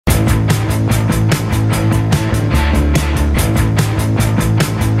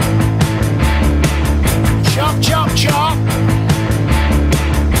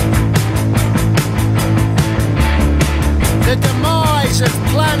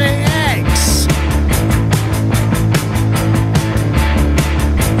Planet X.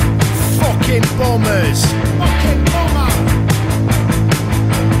 Fucking bummers. Fucking bummer.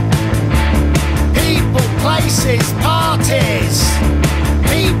 People, places, parties.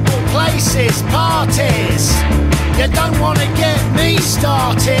 People, places, parties. You don't want to get me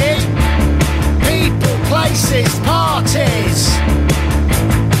started. People, places, parties.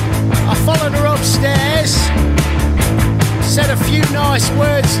 I followed her upstairs, said a few nice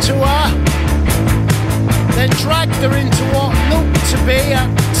words to her, then dragged her into what looked to be a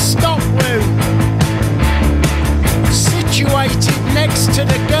stockroom, situated next to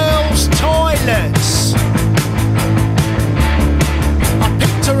the girls' toilets. I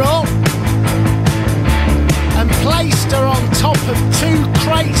picked her up and placed her on top of 2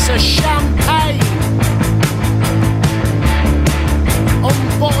 crates of champagne,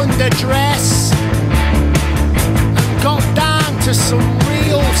 unbuttoned her dress and got down to some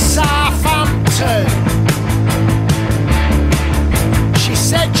real Southampton. She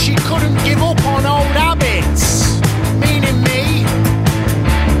said she couldn't give up on old habits, meaning me,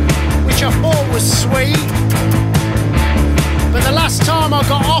 which I thought was sweet. But the last time I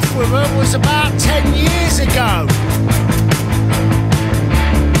got off with her was about 10 years ago.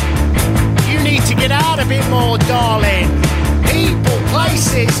 You need to get out a bit more, darling. People,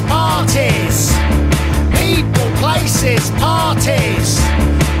 places, parties. People, places, parties.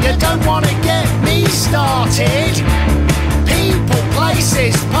 You don't want to get me started. People,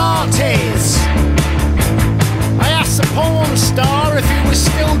 places, parties. I asked the porn star if he was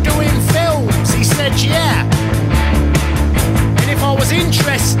still doing films. He said yeah. And if I was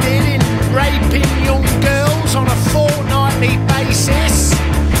interested in raping young girls on a fortnightly basis,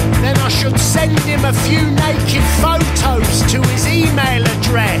 then I should send him a few naked photos to his email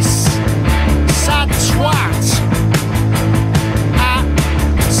address.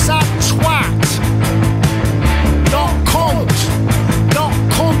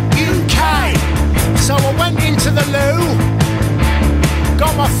 sadtwat@sadtwat.com.uk. So I went into the loo,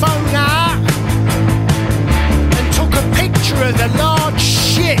 got my phone out, and took a picture of the large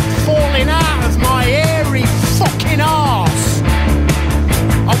shit falling out of my hairy fucking arse.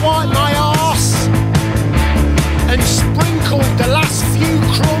 I wiped my arse and sprinkled the last few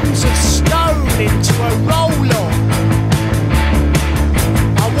crumbs of stone into a roll-up.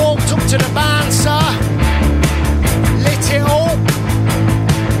 I walked up to the bouncer, lit it up.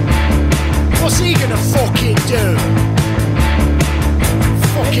 What's he gonna fucking do?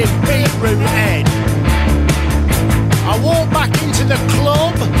 Fucking beetroot head. I walked back into the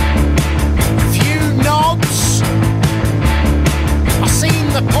club, few nods. I seen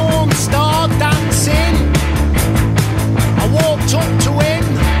the porn star dancing. I walked up to him.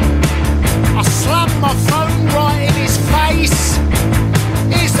 I slammed my phone right in his face.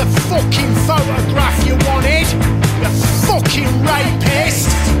 Here's the fucking photograph you wanted, you fucking rapist.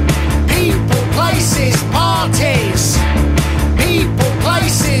 People, places, parties. People,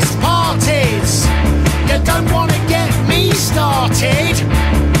 places, parties. You don't want to get me started.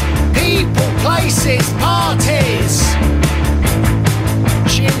 People, places, parties.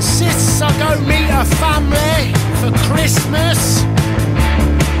 She insists I go meet her family for Christmas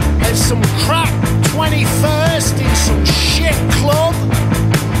at some crap 21st in some shit club.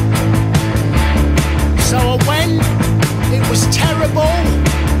 So I went, it was terrible.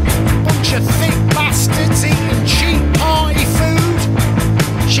 Bunch of thick bastards eating cheap party food.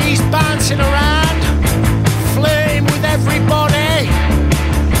 She's bouncing around, flirting with everybody,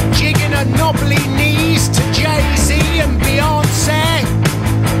 jigging her knobbly knees to Jay-Z and Beyonce.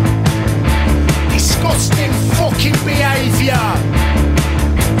 Disgusting fucking behaviour.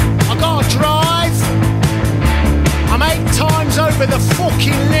 I gotta drive. I'm 8 times over the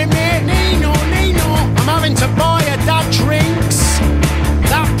fucking limit. Nino, Nino. I'm having to buy her dad drinks.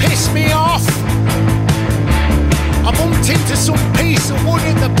 That pissed me off. I bumped into some piece of wood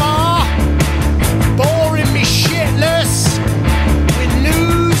at the bar, boring me shitless, with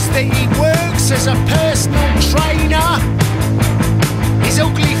news that he works as a personal trainer. His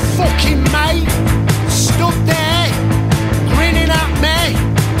ugly fucking mate stood there, grinning at me.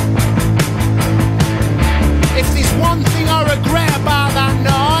 If there's one thing I regret about that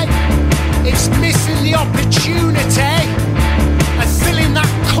night, it's missing the opportunity of filling that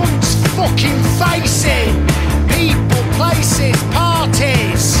cunt's fucking face in. People, places,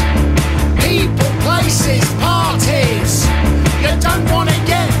 parties. People, places, parties. You don't want to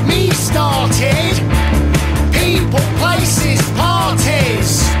get me started. People, places,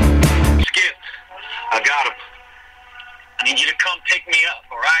 parties. Skip, I got him. I need you to come pick me up,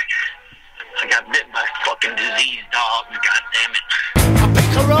 alright? I got bit by a fucking disease dog, goddammit.